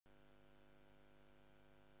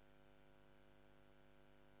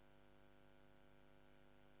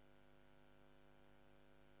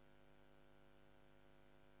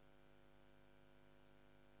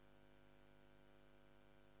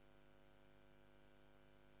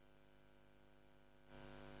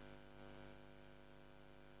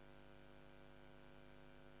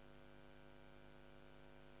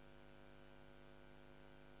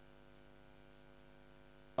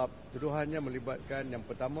Tuduhannya melibatkan yang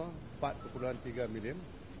pertama 4.3 million,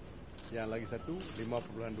 yang lagi satu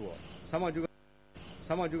 5.2.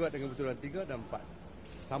 Sama juga dengan tuduhan 3 dan 4.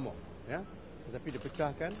 Sama, ya. Tetapi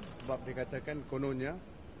dipecahkan sebab dikatakan kononnya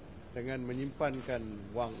dengan menyimpankan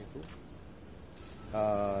wang itu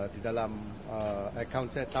di dalam akaun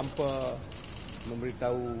saya tanpa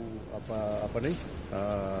memberitahu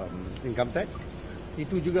income tax,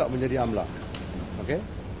 itu juga menjadi amla. Okey,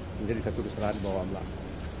 menjadi satu kesalahan bawah amla.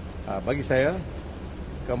 Bagi saya,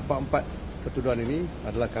 keempat-empat pertuduhan ini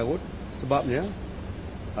adalah karut. Sebabnya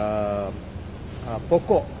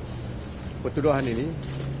pokok pertuduhan ini,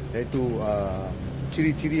 iaitu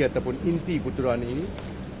ciri-ciri ataupun inti pertuduhan ini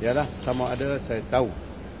ialah sama ada saya tahu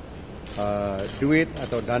duit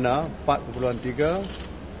atau dana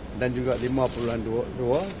 4.3 dan juga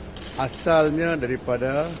 5.2 asalnya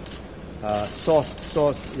daripada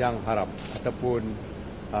source yang haram ataupun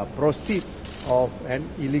proceeds of an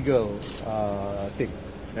illegal thing,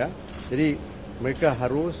 ya. Jadi mereka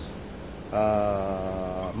harus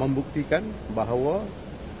membuktikan bahawa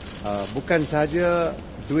bukan sahaja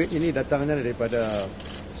duit ini datangnya daripada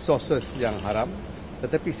sources yang haram,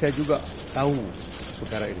 tetapi saya juga tahu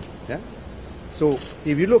perkara ini, ya. So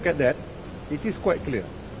if you look at that, it is quite clear.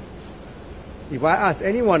 If I ask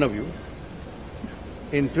any one of you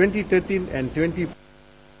in 2013 and 2014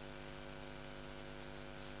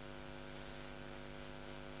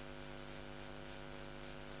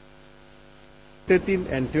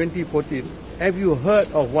 and 2014, have you heard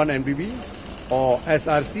of 1MDB or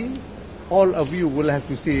SRC? All of you will have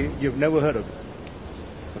to say you've never heard of it.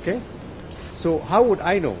 Okay? So how would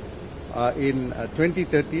I know in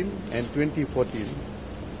 2013 and 2014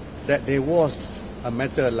 that there was a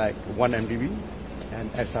matter like 1MDB and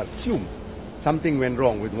SRC? Assume something went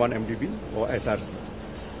wrong with 1MDB or SRC,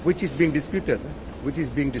 which is being disputed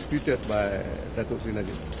by Datuk Seri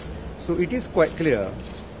Najib. So it is quite clear,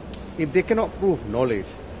 if they cannot prove knowledge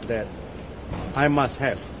that I must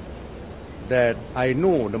have, that I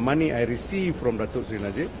know the money I receive from Datuk Seri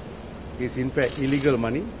Najib is in fact illegal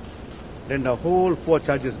money, then the whole 4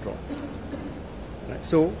 charges drop. Right?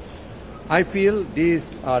 So I feel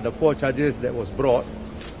these are the 4 charges that was brought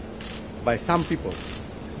by some people.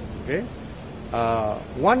 Okay,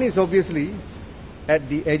 one is obviously at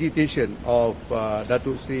the agitation of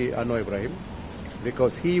Datuk Seri Anwar Ibrahim,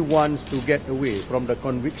 because he wants to get away from the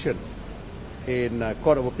conviction in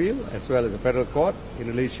Court of Appeal as well as the Federal Court in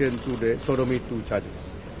relation to the sodomy 2 charges,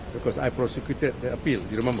 because I prosecuted the appeal,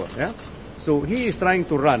 you remember, yeah? So he is trying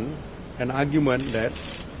to run an argument that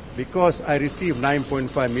because I received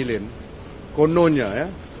 9.5 million, kononnya,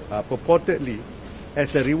 purportedly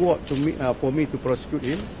as a reward to me, for me to prosecute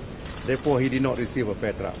him, therefore he did not receive a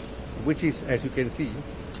fair trial, which is, as you can see,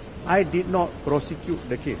 I did not prosecute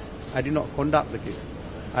the case. I did not conduct the case.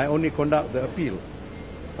 I only conduct the appeal.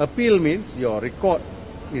 Appeal means your record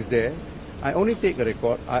is there. I only take a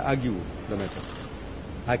record. I argue the matter.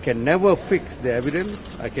 I can never fix the evidence.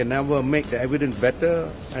 I can never make the evidence better,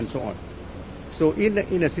 and so on. So in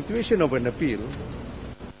a situation of an appeal,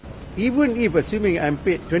 even if assuming I'm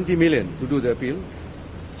paid 20 million to do the appeal,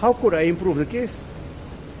 how could I improve the case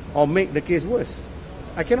or make the case worse?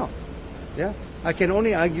 I cannot. Yeah, I can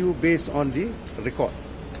only argue based on the record.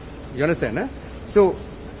 You understand? So,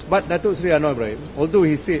 but Datuk Seri Anwar Ibrahim, although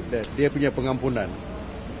he said that dia punya pengampunan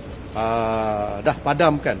dah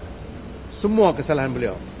padamkan semua kesalahan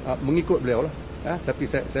beliau, mengikut beliau lah, tapi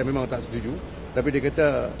saya memang tak setuju. Tapi dia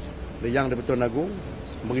kata Yang di-Pertuan Agong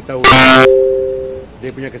beritahu dia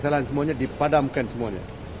punya kesalahan semuanya dipadamkan semuanya.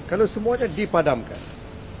 Kalau semuanya dipadamkan,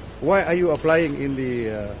 why are you applying in the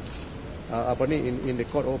in the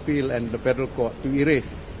Court of Appeal and the Federal Court to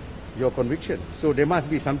erase your conviction? So there must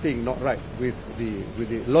be something not right with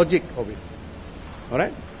the logic of it.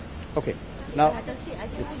 Alright? Okay. Now, ada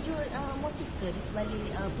motif ke di sebalik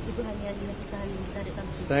pertuduhan yang dilakukan hari ini terhadap Tan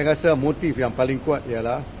Sri? Saya rasa motif yang paling kuat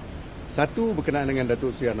ialah satu, berkenaan dengan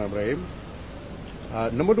Datuk Seri Anwar Ibrahim.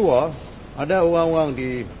 Nombor 2, ada orang-orang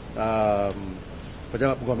di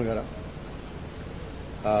Pejabat Peguam Negara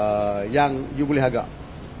yang you boleh agak,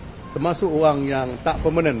 termasuk orang yang tak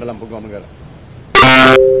permanent dalam Peguam Negara,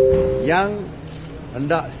 yang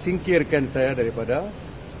hendak singkirkan saya daripada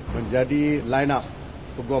menjadi line up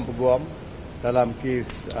peguam-peguam dalam kes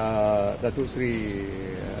Datuk Seri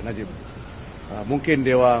Najib. Mungkin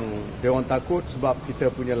dia orang takut sebab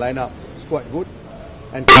kita punya line up is quite good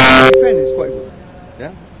and defense is quite good.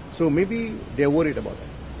 Yeah? So maybe they're worried about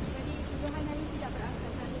that.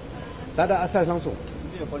 Tak ada asas langsung.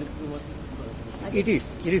 It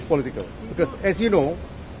is political. Because as you know,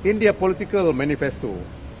 in their political manifesto,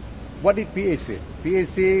 what did PH say? PH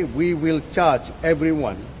say we will charge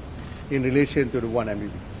everyone in relation to the 1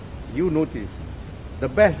 MBB. You notice, the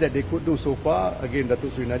best that they could do so far, again,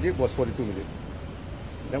 Datuk Seri Najib, was 42 million.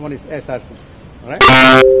 That one is SRC. All right?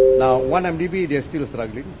 Now, 1 MDB, they're still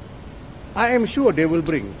struggling. I am sure they will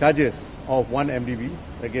bring charges of 1 MDB,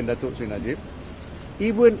 again, Datuk Seri Najib,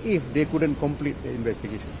 even if they couldn't complete the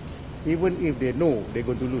investigation. Even if they know they're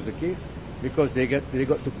going to lose the case, because they got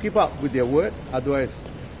to keep up with their words, otherwise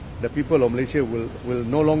the people of Malaysia will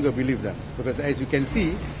no longer believe them. Because as you can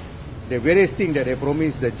see, the various things that they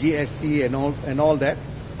promised, the GST and all that,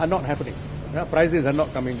 are not happening. Prices are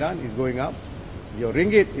not coming down, it's going up. Your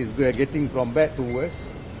ringgit is getting from bad to worse.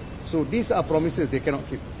 So these are promises they cannot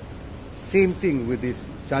keep. Same thing with these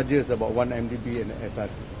charges about 1 MDB and SRC.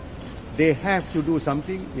 They have to do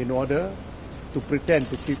something in order to pretend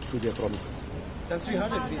to keep to their promises. Tan Sri, how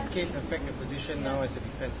does this case affect your position now as a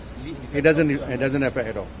lead defense It doesn't. counsel? It doesn't affect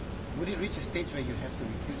at all. Would it reach a stage where you have to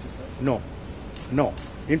recuse yourself? No, no.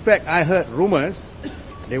 In fact, I heard rumors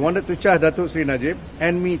they wanted to charge Datuk Seri Najib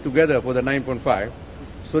and me together for the 9.5,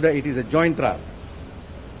 so that it is a joint trial.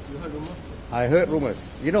 You heard rumors? I heard rumors.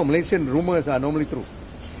 You know, Malaysian rumors are normally true.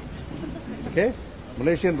 Okay,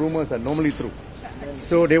 Malaysian rumors are normally true.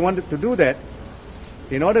 So they wanted to do that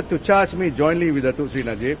in order to charge me jointly with Datuk Seri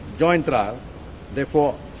Najib, joint trial.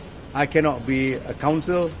 Therefore, I cannot be a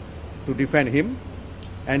counsel to defend him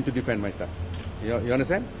and to defend myself. You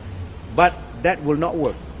understand? But that will not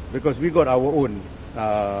work because we got our own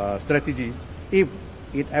strategy if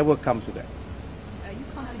it ever comes to that. Are you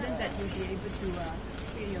confident that you'll be able to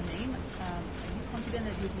clear your name? Are you confident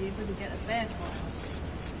that you'll be able to get a fair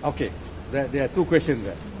trial? Okay, there are two questions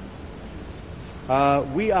there.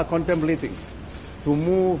 We are contemplating to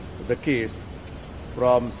move the case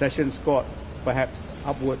from Sessions Court perhaps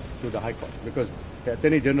upwards to the High Court because the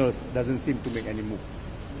Attorney General doesn't seem to make any move.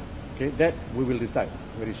 Okay, that we will decide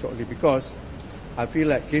very shortly because I feel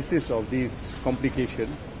like cases of this complication,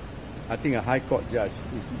 I think a High Court judge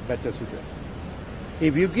is better suited.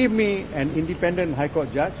 If you give me an independent High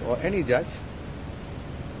Court judge or any judge,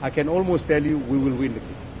 I can almost tell you we will win the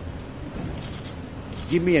case.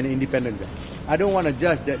 Give me an independent judge. I don't want a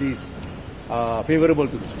judge that is favorable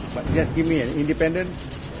to me, but just give me an independent,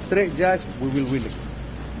 straight judge, we will win the case.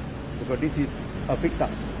 Because this is a fix-up.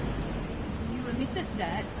 You admitted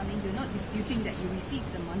that, I mean, you're not disputing that you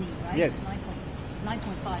received the money, right? Yes.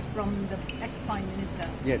 9.5 from the ex-Prime Minister.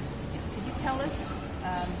 Yes. Yeah. Could you tell us,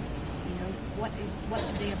 what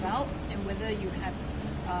are they about and whether you have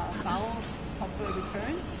filed proper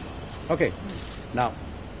return? Okay. Now,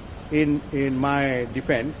 in my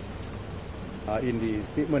defense, in the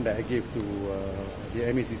statement that I gave to the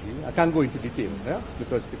MECC, I can't go into detail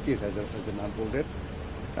because the case hasn't unfolded.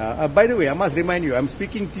 By the way, I must remind you, I'm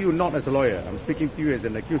speaking to you not as a lawyer. I'm speaking to you as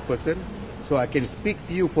an accused person, so I can speak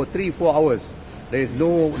to you for 3-4 hours. There is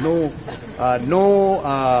no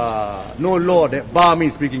law that bar me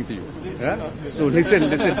speaking to you. Yeah? So listen.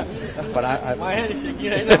 But My hand is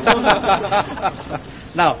shaking right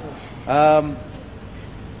now. Now,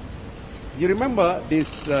 you remember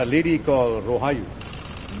this lady called Rohayu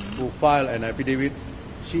who filed an affidavit?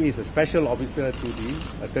 She is a special officer to the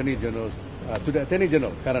Attorney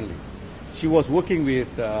General currently. She was working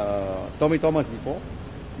with Tommy Thomas before.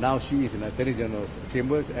 Now she is in Attorney General's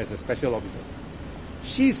chambers as a special officer.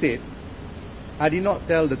 She said, I did not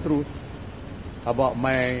tell the truth about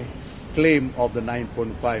my claim of the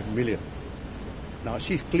 9.5 million. Now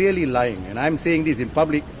she's clearly lying, and I'm saying this in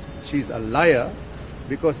public. She's a liar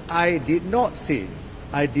because I did not say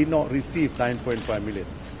I did not receive 9.5 million.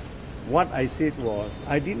 What I said was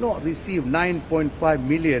I did not receive 9.5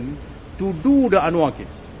 million to do the Anwar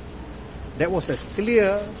case. That was as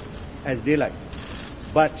clear as daylight.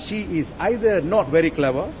 But she is either not very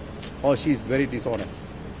clever or she is very dishonest.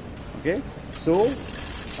 Okay? So,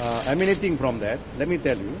 emanating from that, let me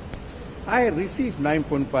tell you, I received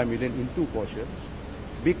 9.5 million in 2 portions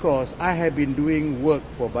because I have been doing work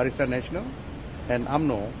for Barisan Nasional and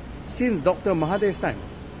UMNO since Dr. Mahathir's time.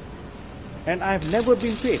 And I have never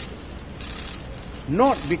been paid.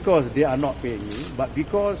 Not because they are not paying me, but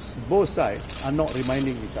because both sides are not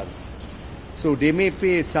reminding each other. So they may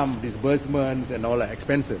pay some disbursements and all the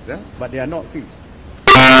expenses, but they are not fees.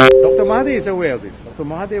 Dr. Mahathir is aware of this. Dr.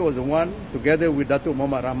 Mahathir was the one, together with Datuk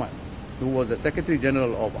Muhammad Rahman, who was the Secretary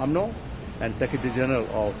General of UMNO and Secretary General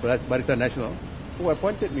of Barisan Nasional, who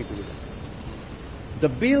appointed me to do that. The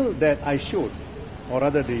bill that I showed, or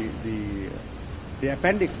rather the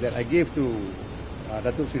appendix that I gave to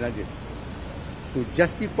Datuk Seri Najib to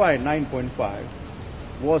justify 9.5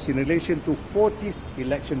 was in relation to 40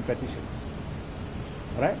 election petitions.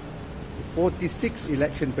 Right? 46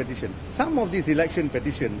 election petition. Some of these election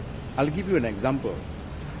petition, I'll give you an example,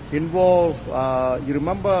 involve, you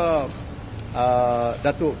remember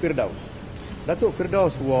Datuk Firdaus. Datuk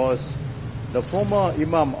Firdaus was the former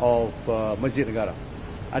Imam of Masjid Negara.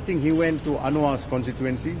 I think he went to Anwar's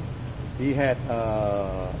constituency. He had,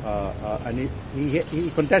 and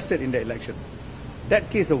he contested in the election. That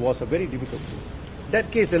case was a very difficult case.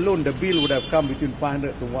 That case alone, the bill would have come between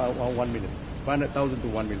 500 to 1 million, 500,000 to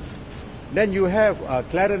 1 million. Then you have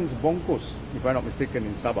Clarence Bongkos, if I'm not mistaken,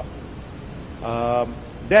 in Sabah.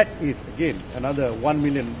 That is again another $1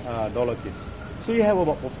 million case. So you have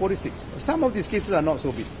about 46. Some of these cases are not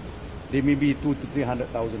so big. They may be $200,000 to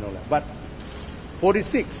 $300,000. But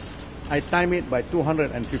 46, I time it by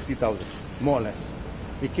 250,000, more or less.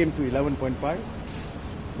 It came to 11.5.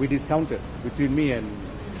 We discounted between me and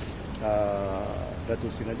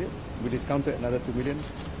Datuk Seri Najib. We discounted another 2 million.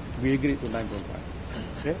 We agreed to 9.5.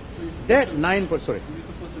 Okay? That 9. Sorry. You're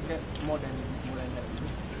supposed to get more than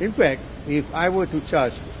that. In fact, if I were to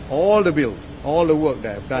charge all the bills, all the work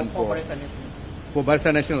that I've done for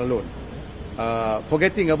Barisan Nasional alone,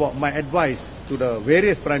 forgetting about my advice to the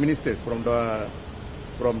various prime ministers from Dr.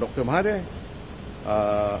 Mahathir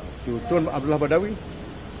to Tun Abdullah Badawi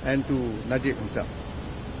and to Najib himself.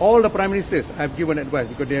 All the prime ministers I've given advice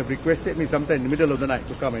because they have requested me sometime in the middle of the night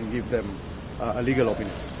to come and give them a legal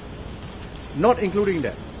opinion. Not including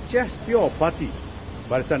that, just pure party,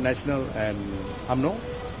 Barisan Nasional and UMNO.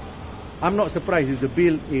 I'm not surprised if the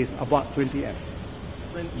bill is about 20 M.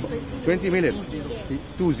 20 million.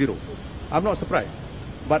 20. I'm not surprised.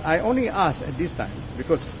 But I only asked at this time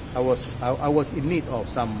because I was in need of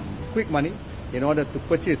some quick money in order to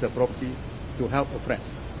purchase a property to help a friend.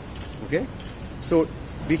 Okay? So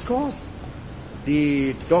because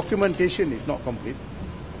the documentation is not complete,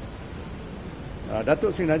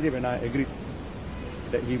 Datuk Seri Najib and I agreed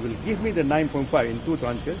that he will give me the 9.5 in 2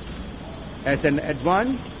 tranches as an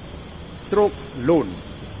advance stroke loan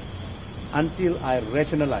until I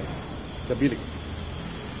rationalize the billing.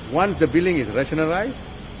 Once the billing is rationalized,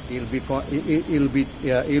 it'll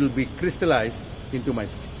be crystallized into my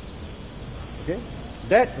fees. Okay?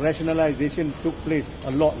 That rationalization took place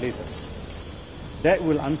a lot later. That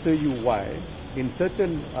will answer you why in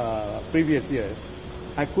certain previous years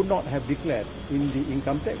I could not have declared in the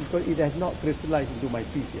income tax because it has not crystallized into my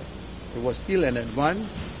fees yet. It was still an advance,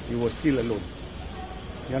 it was still a loan.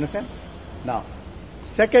 You understand? Now,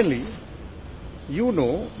 secondly, you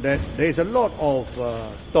know that there is a lot of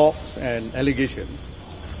talks and allegations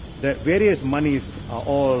that various monies are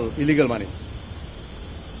all illegal monies.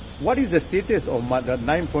 What is the status of the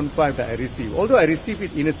 9.5 that I received? Although I received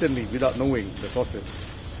it innocently without knowing the sources.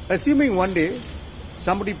 Assuming one day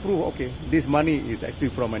somebody prove, okay, this money is actually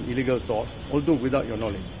from an illegal source, although without your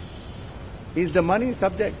knowledge. Is the money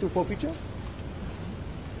subject to forfeiture?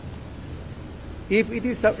 If it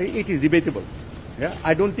is debatable. Yeah,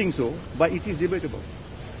 I don't think so, but it is debatable.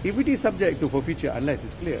 If it is subject to forfeiture unless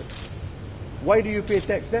it's clear, why do you pay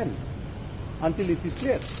tax then? Until it is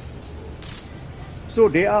clear. So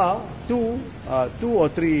there are two or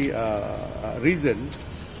three reasons.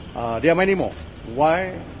 There are many more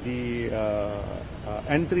why the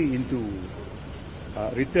entry into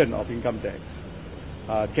return of income tax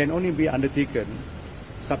can only be undertaken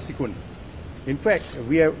subsequently. In fact,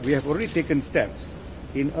 we have already taken steps.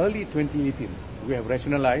 In early 2018, we have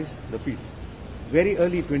rationalized the fees. Very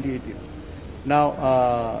early 2018.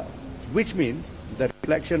 Now, which means the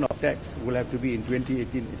reflection of tax will have to be in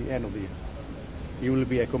 2018 at the end of the year. You will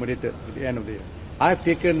be accommodated at the end of the year. I've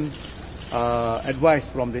taken advice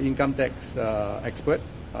from the income tax expert,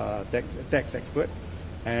 tax expert,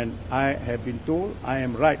 and I have been told I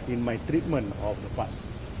am right in my treatment of the fund.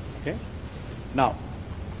 Okay? Now,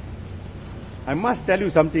 I must tell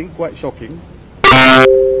you something quite shocking.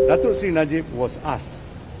 Datuk Seri Najib was asked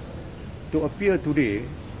to appear today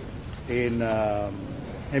in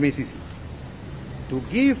MACC to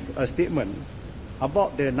give a statement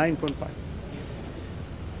about the 9.5.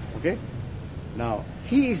 Okay? Now,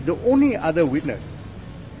 he is the only other witness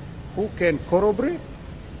who can corroborate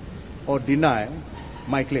or deny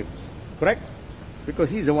my claims. Correct? Because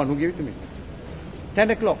he's the one who gave it to me.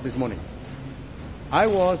 10 o'clock this morning. I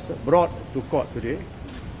was brought to court today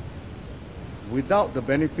without the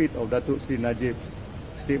benefit of Datuk Seri Najib's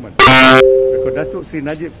statement. Because Datuk Seri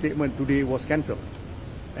Najib's statement today was cancelled.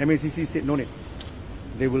 MACC said no need.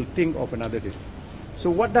 They will think of another day. So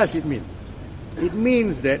what does it mean? It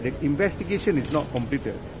means that the investigation is not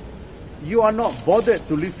completed. You are not bothered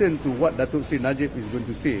to listen to what Datuk Seri Najib is going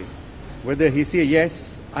to say. Whether he say,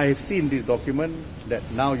 yes, I have seen this document that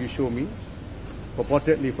now you show me,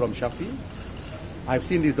 purportedly from Shafee, I've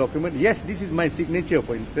seen this document. Yes, this is my signature,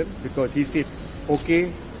 for instance, because he said,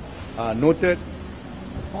 okay, noted.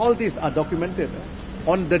 All these are documented.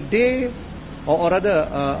 On the day, or rather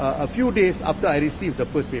a few days after I received the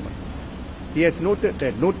first payment, he has noted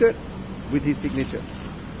that, noted with his signature.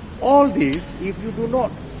 All this, if you do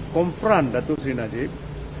not confront Datuk Seri Najib,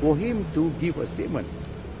 for him to give a statement,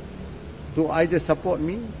 to either support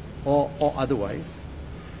me or otherwise,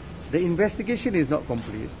 the investigation is not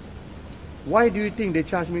complete. Why do you think they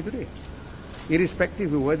charge me today?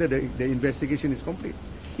 Irrespective of whether the investigation is complete.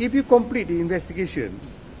 If you complete the investigation,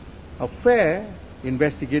 a fair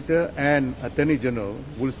investigator and Attorney General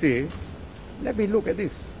will say, let me look at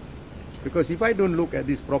this. Because if I don't look at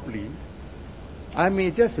this properly, I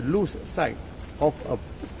may just lose sight of a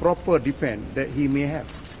proper defense that he may have.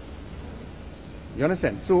 You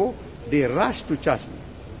understand? So, they rush to charge me.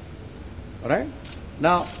 Alright?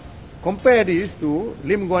 Now, compare this to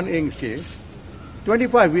Lim Guan Eng's case.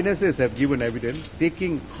 25 witnesses have given evidence,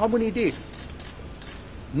 taking how many days?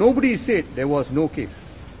 Nobody said there was no case.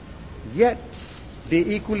 Yet, they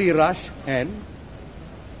equally rushed and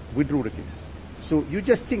withdrew the case. So, you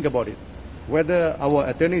just think about it. Whether our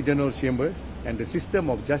Attorney General Chambers and the system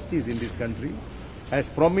of justice in this country, as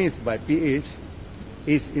promised by PH,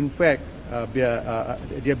 is in fact, they are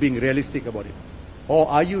being realistic about it. Or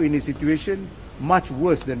are you in a situation much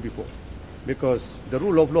worse than before? Because the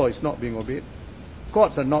rule of law is not being obeyed.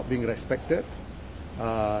 Courts are not being respected.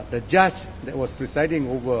 The judge that was presiding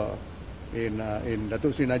over in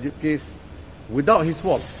Datuk Seri Najib case, without his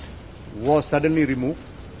fault, was suddenly removed.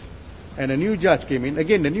 And a new judge came in.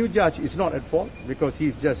 Again, the new judge is not at fault because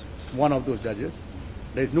he's just one of those judges.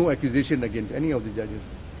 There is no accusation against any of the judges.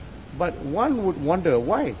 But one would wonder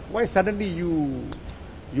why suddenly you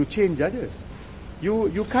change judges.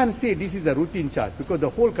 You can't say this is a routine charge because the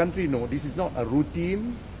whole country know this is not a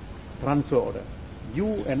routine transfer order.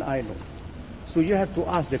 You and I know. So you have to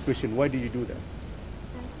ask the question, why do you do that?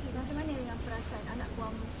 Tan Sri, macam mana dengan perasaan anak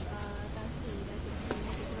buah Tan Sri Datuk Seri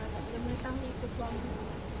Najib Razak bila mengetahui peguam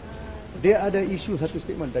Dia ada isu satu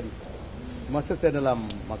statement tadi. Semasa saya dalam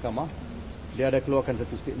mahkamah, dia ada keluarkan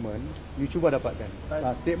satu statement. You cuba dapatkan.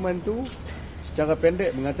 Statement tu secara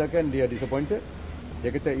pendek mengatakan dia disappointed.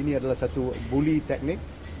 Dia kata ini adalah satu bully teknik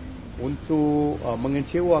untuk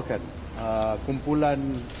mengecewakan kumpulan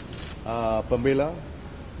pembela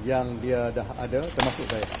yang dia dah ada, termasuk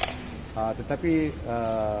saya. Tetapi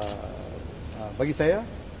bagi saya,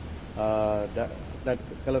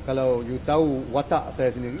 kalau you tahu watak saya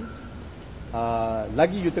sendiri,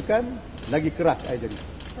 lagi you tekan, lagi keras saya jadi.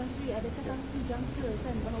 Tan Sri, adakah Tan Sri jangka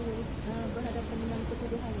kan bahawa berhadapan dengan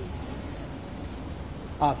ketuduhan ini?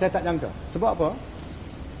 Saya tak jangka. Sebab apa?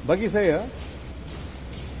 Bagi saya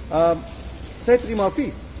terima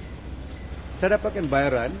fees. Saya dapatkan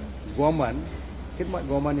bayaran guaman, khidmat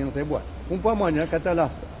guaman yang saya buat. Umpamanya, katalah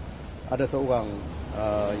ada seorang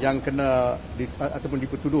yang kena ataupun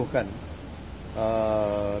dipertuduhkan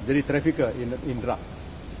jadi trafficker in drugs.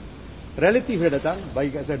 Relatif dia datang, bagi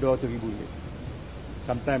kat saya RM200,000.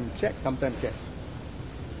 Sometimes check, sometimes cash.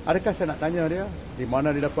 Adakah saya nak tanya dia, di mana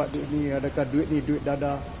dia dapat duit ni, adakah duit ni duit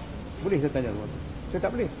dadah? Boleh saya tanya semua tu? Saya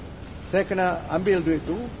tak boleh. Saya kena ambil duit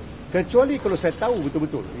tu, kecuali kalau saya tahu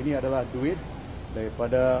betul-betul ini adalah duit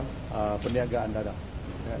daripada perniagaan dadah.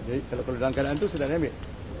 Ya, jadi kalau dalam keadaan tu saya tak ambil.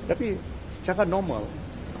 Tapi secara normal,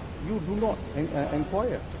 you do not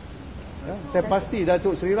inquire. Ya, saya pasti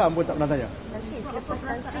Datuk Seri Ram pun tak pernah tanya. Tan Sri, selepas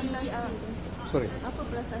Tan Sri, Sorry. apa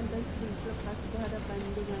perasaan Tan Sri selepas berhadapan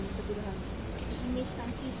dengan ketuduhan? Image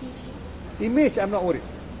Tan Sri sendiri? Image, I'm not worried.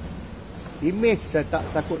 Image saya tak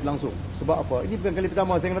takut langsung. Sebab apa? Ini bukan kali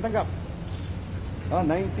pertama saya kena tangkap.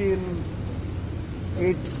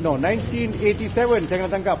 1987 saya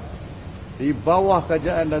kena tangkap. Di bawah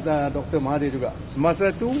kerajaan Dr. Mahathir juga.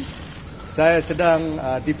 Semasa tu saya sedang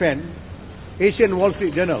defend Asian Wall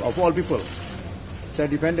Street Journal of all people. Saya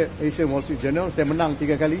defended Asian Wall Street Journal. Saya menang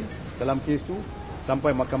 3 kali dalam kes tu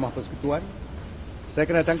sampai Mahkamah Persekutuan. Saya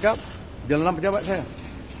kena tangkap dalam pejabat saya.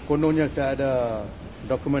 Kononnya saya ada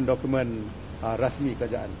dokumen-dokumen rasmi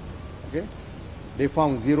kerajaan. Okay? They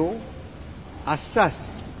found zero.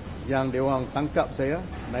 Asas yang dia orang tangkap saya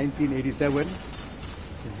 1987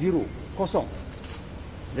 zero, kosong.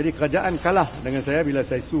 Jadi kerajaan kalah dengan saya bila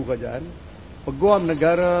saya sue kerajaan. Peguam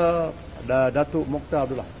negara Datuk Mokhtar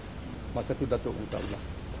Abdullah, masa tu Datuk Mokhtar Abdullah,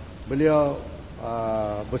 beliau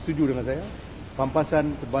bersetuju dengan saya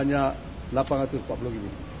pampasan sebanyak RM840,000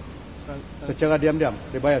 secara diam-diam.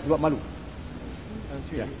 Dia bayar sebab malu.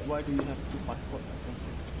 Yeah. Why do you have two passport?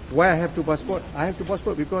 Why I have two passport? I have two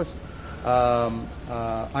passport because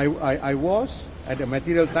I was at the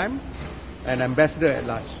material time an ambassador at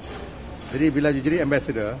large. Jadi bila you jadi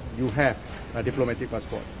ambassador, you have a diplomatic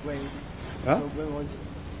passport. When, Huh? when was it?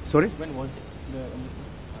 Sorry? When was it? The embassy?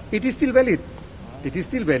 It is still valid. It is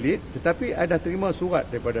still valid, tetapi I dah terima surat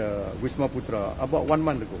daripada Wisma Putra about 1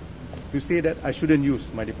 month ago to say that I shouldn't use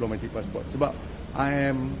my diplomatic passport sebab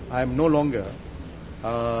I am no longer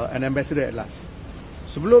an ambassador at large.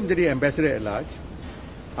 Sebelum jadi ambassador at large,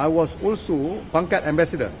 I was also pangkat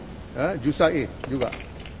ambassador, Jusa A juga,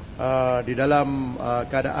 di dalam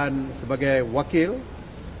keadaan sebagai wakil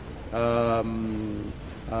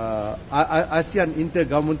ASEAN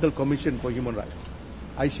Intergovernmental Commission for Human Rights.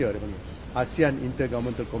 Aisyah dia panggil. ASEAN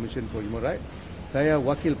Intergovernmental Commission for Human Rights. Saya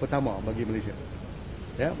wakil pertama bagi Malaysia.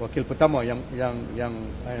 Ya, wakil pertama yang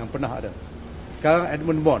pernah ada. Sekarang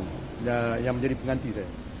Edmund Bond yang menjadi pengganti saya.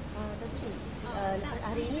 Tan Sri,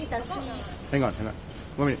 hari ini Tan Sri Hang on.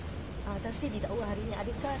 1 minit. Tan Sri didakwa hari ini.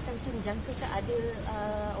 Adakah Tan Sri menjangkakan ada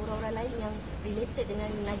orang-orang lain yang related dengan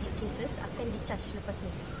Najib cases akan di-charge lepas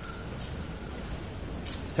ni?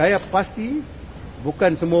 Saya pasti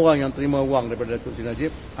bukan semua orang yang terima wang daripada Datuk Seri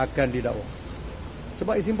Najib akan didakwa.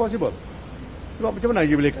 Sebab it's impossible. Sebab macam mana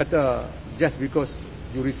you boleh kata just because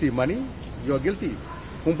you receive money, you are guilty.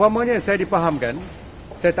 Umpamanya saya dipahamkan,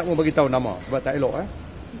 saya tak mau bagi tahu nama sebab tak elok.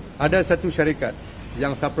 Ada satu syarikat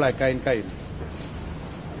yang supply kain-kain,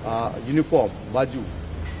 uniform, baju,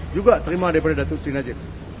 juga terima daripada Datuk Seri Najib.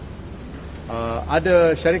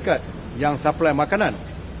 Ada syarikat yang supply makanan,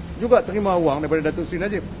 juga terima wang daripada Datuk Seri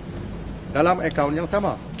Najib dalam akaun yang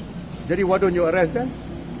sama. Jadi why don't you arrest them?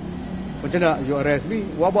 Macam mana you arrest me?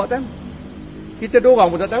 What about them? Kita dua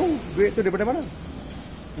orang pun tak tahu duit tu daripada mana.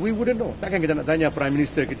 We wouldn't know. Takkan kita nak tanya Prime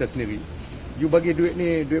Minister kita sendiri, you bagi duit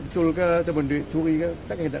ni duit betul ke ataupun duit curi ke?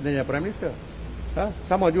 Takkan kita nak tanya Prime Minister.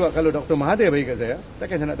 Sama juga kalau Dr. Mahathir bagi kat saya,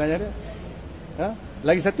 takkan saya nak tanya dia.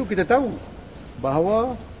 Lagi satu, kita tahu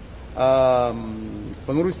bahawa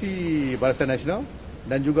pengerusi Barisan Nasional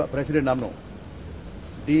dan juga Presiden UMNO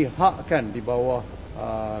dihakkan di bawah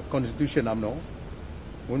Constitution UMNO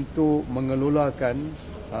untuk mengelolakan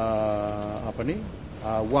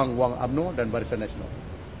wang-wang UMNO dan Barisan Nasional.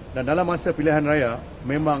 Dan dalam masa pilihan raya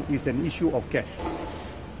memang is an issue of cash.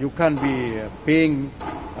 You can't be paying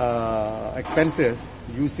expenses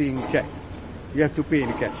using check. You have to pay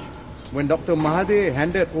in cash. When Dr. Mahathir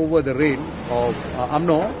handed over the reign of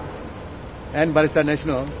UMNO and Barisan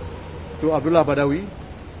Nasional to Abdullah Badawi,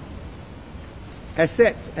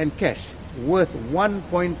 assets and cash worth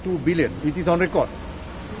 1.2 billion, it is on record,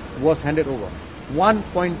 was handed over.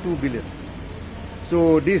 1.2 billion.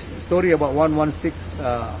 So this story about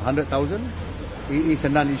 116,100,000 is a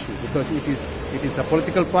non-issue because it is a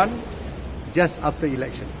political fund just after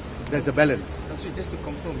election. There's a balance. Just to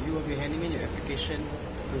confirm, you will be handing in your application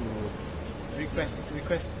to request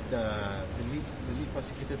the lead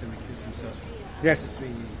prosecutor to recuse himself. Yes.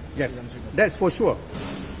 Yes. That's for sure.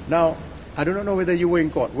 Now, I do not know whether you were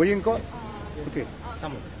in court. Were you in court? Yes. Okay.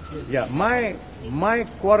 Some of us. Yeah, my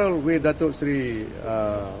quarrel with Datuk Sri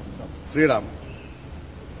Ram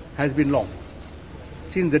has been long.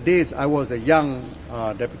 Since the days I was a young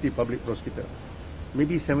deputy public prosecutor,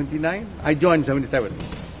 maybe 79. I joined 77.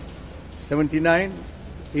 79,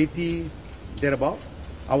 80, thereabout.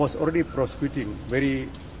 I was already prosecuting very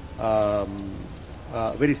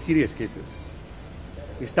serious cases.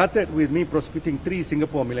 It started with me prosecuting 3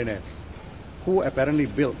 Singapore millionaires who apparently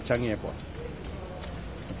built Changi Airport.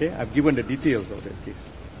 Okay, I've given the details of this case.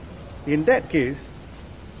 In that case,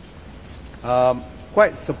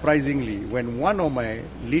 quite surprisingly, when one of my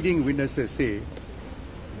leading witnesses say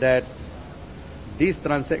that this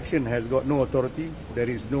transaction has got no authority, there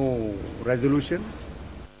is no resolution,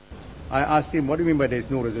 I asked him, what do you mean by there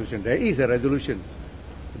is no resolution? There is a resolution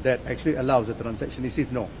that actually allows the transaction. He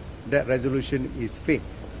says, no, that resolution is fake,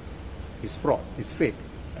 it's fraud, it's fake.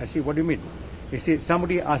 I said, what do you mean? He said,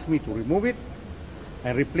 somebody asked me to remove it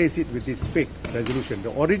and replace it with this fake resolution.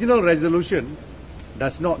 The original resolution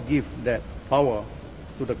does not give that power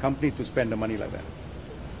to the company to spend the money like that.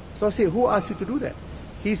 So I said, who asked you to do that?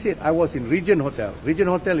 He said, I was in Regent Hotel. Regent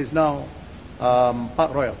Hotel is now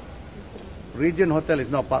Park Royal. Regent Hotel is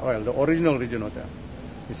now Park Royal, the original Regent Hotel.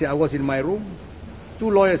 He said, I was in my room. 2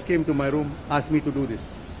 lawyers came to my room, asked me to do this.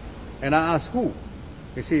 And I asked who?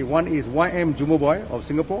 He said, one is YM Jumoboy of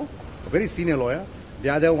Singapore, a very senior lawyer. The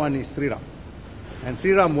other one is Sri Ram. And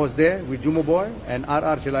Sri Ram was there with Jumoboy and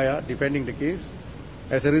RR Chelaya defending the case.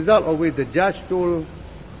 As a result of which the judge told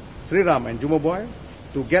Sri Ram and Jumoboy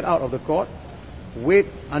to get out of the court, wait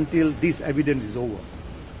until this evidence is over.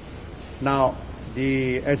 Now,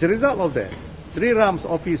 as a result of that, Sri Ram's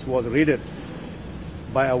office was raided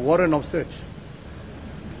by a warrant of search,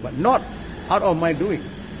 but not out of my doing.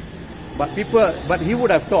 But he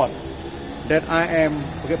would have thought that I am,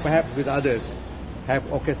 okay, perhaps with others, have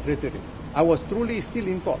orchestrated it. I was truly still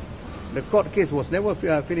in court. The court case was never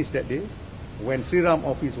finished that day when Sri Ram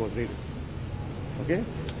office was raided. Okay?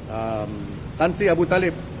 Tan Sri Abu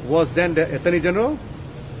Talib was then the Attorney General.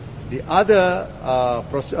 The other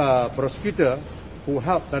prosecutor who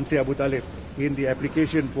helped Tan Sri Abu Talib in the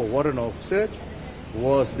application for warrant of search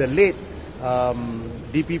was the late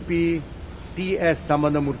DPP T.S.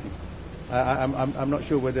 Samandamurthy. I'm not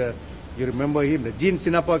sure whether you remember him. The Jin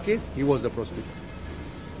Sinapa case, he was the prosecutor.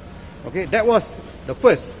 Okay, that was the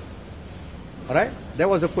first. All right, that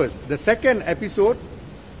was the first. The second episode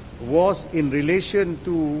was in relation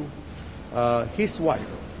to his wife,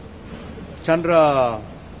 Chandra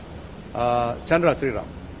Sriram.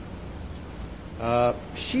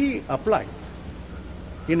 She applied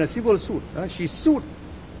in a civil suit. She sued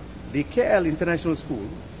the KL International School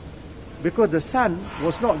because the son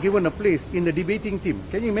was not given a place in the debating team.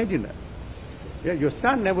 Can you imagine that? Yeah, your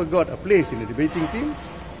son never got a place in the debating team.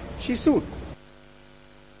 She sued.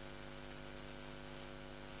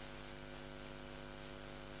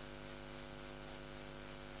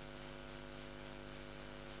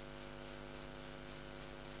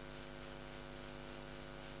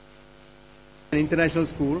 An international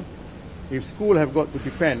school, if school have got to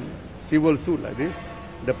defend civil suit like this,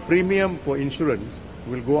 the premium for insurance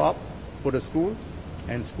will go up for the school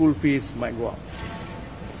and school fees might go up.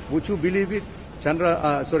 Would you believe it?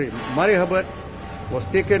 Mari Herbert was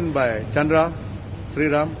taken by Chandra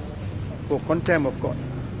Sriram for contempt of court.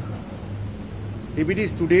 If it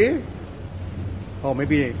is today, or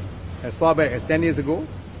maybe as far back as 10 years ago,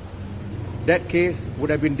 that case would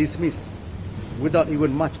have been dismissed without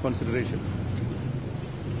even much consideration.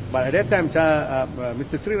 But at that time,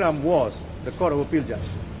 Mr. Sriram was the Court of Appeal judge.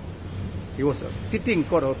 He was a sitting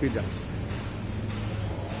Court of Appeal judge.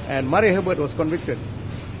 And Mari Herbert was convicted.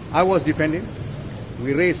 I was defending.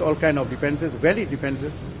 We raised all kinds of defenses, valid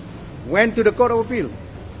defenses. Went to the Court of Appeal.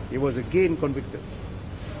 He was again convicted.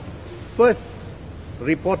 First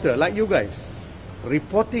reporter, like you guys,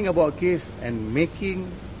 reporting about a case and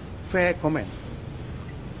making fair comment.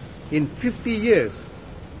 In 50 years,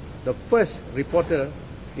 the first reporter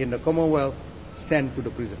in the Commonwealth sent to the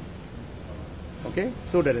prison. Okay,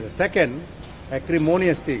 so that is the second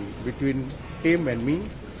acrimonious thing between him and me,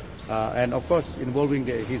 and of course involving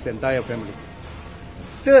his entire family.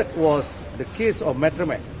 Third was the case of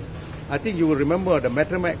Matramac. I think you will remember the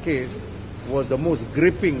Matramac case was the most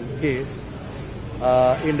gripping case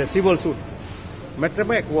in the civil suit.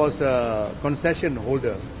 Matramac was a concession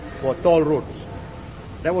holder for toll roads.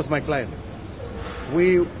 That was my client.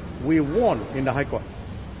 We won in the High Court.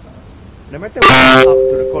 No matter what up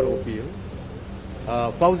to the Court of Appeal,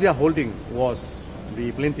 Fauzia Holding was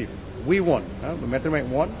the plaintiff. We won. Matramac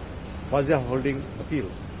won. Fauzia Holding appeal.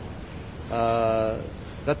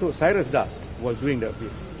 Datuk Cyrus Das was doing the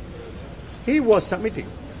appeal. He was submitting.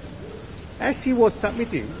 As he was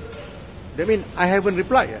submitting, that means I haven't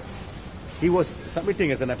replied yet. He was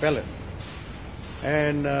submitting as an appellant.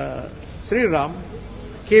 And Sri Ram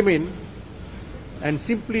came in and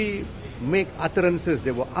simply make utterances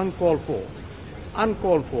that were uncalled for.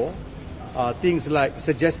 Uncalled for, things like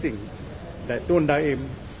suggesting that Tun Daim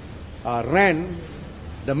ran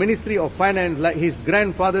the Ministry of Finance like his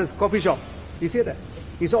grandfather's coffee shop. He said that.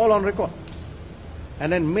 It's all on record.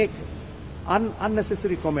 And then make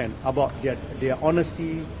unnecessary comment about their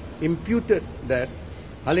honesty, imputed that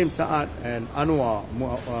Halim Saad and Anwar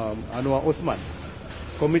Osman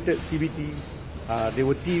committed CBT, they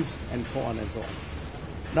were thieves, and so on and so on.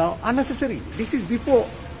 Now, unnecessary. This is before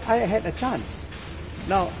I had a chance.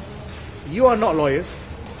 Now, you are not lawyers.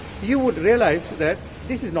 You would realize that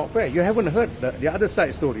this is not fair. You haven't heard the other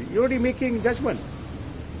side story. You're already making judgment.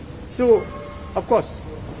 So, of course,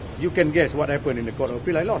 you can guess what happened in the Court of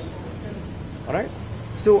Appeal. I lost. All right?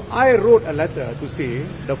 So, I wrote a letter to say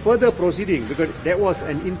the further proceeding, because that was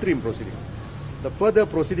an interim proceeding. The further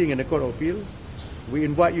proceeding in the Court of Appeal, we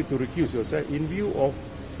invite you to recuse yourself in view of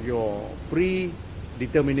your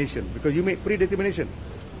predetermination, because you make predetermination.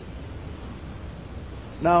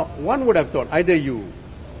 Now, one would have thought either you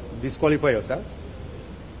disqualify yourself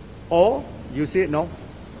or you say, no,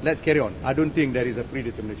 let's carry on. I don't think there is a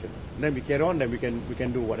predetermination. Then we carry on, then we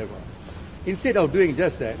can do whatever. Instead of doing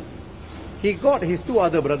just that, he got his two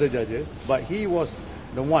other brother judges, but he was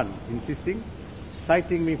the one insisting,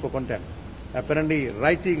 citing me for contempt. Apparently,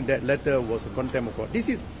 writing that letter was a contempt of court. This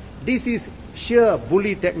is sheer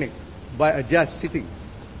bully technique by a judge sitting.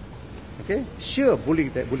 Okay? Sheer bully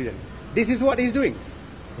technique. This is what he's doing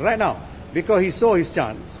right now, because he saw his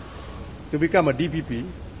chance to become a DPP,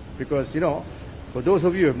 because, you know, for those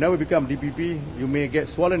of you who have never become DPP, you may get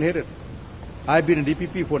swollen-headed. I've been a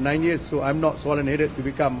DPP for 9 years, so I'm not solemn-headed to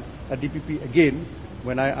become a DPP again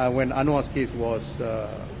when when Anwar's case was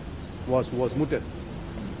mooted.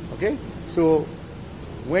 Okay, so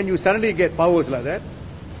when you suddenly get powers like that,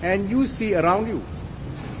 and you see around you,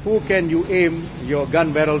 who can you aim your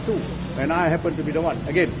gun barrel to? And I happen to be the one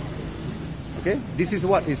again. Okay, this is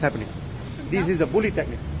what is happening. This is a bully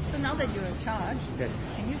technique. So now that you're in charge, Yes.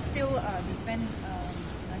 can you still defend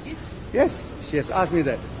Najib? Yes, she has asked me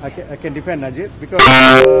that. I can defend Najib because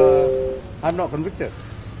I'm not convicted.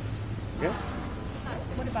 Okay?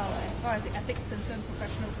 What about as far as the ethics concerned,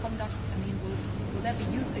 professional conduct? I mean, will that be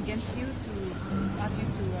used against you to ask you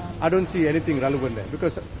to? I don't see anything relevant there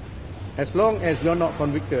because as long as you're not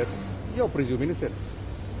convicted, you're presumed innocent.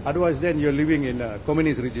 Otherwise, then you're living in a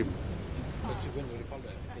communist regime. When will you file the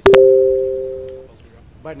application?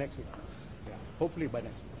 By next week. Yeah, hopefully by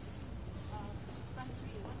next week.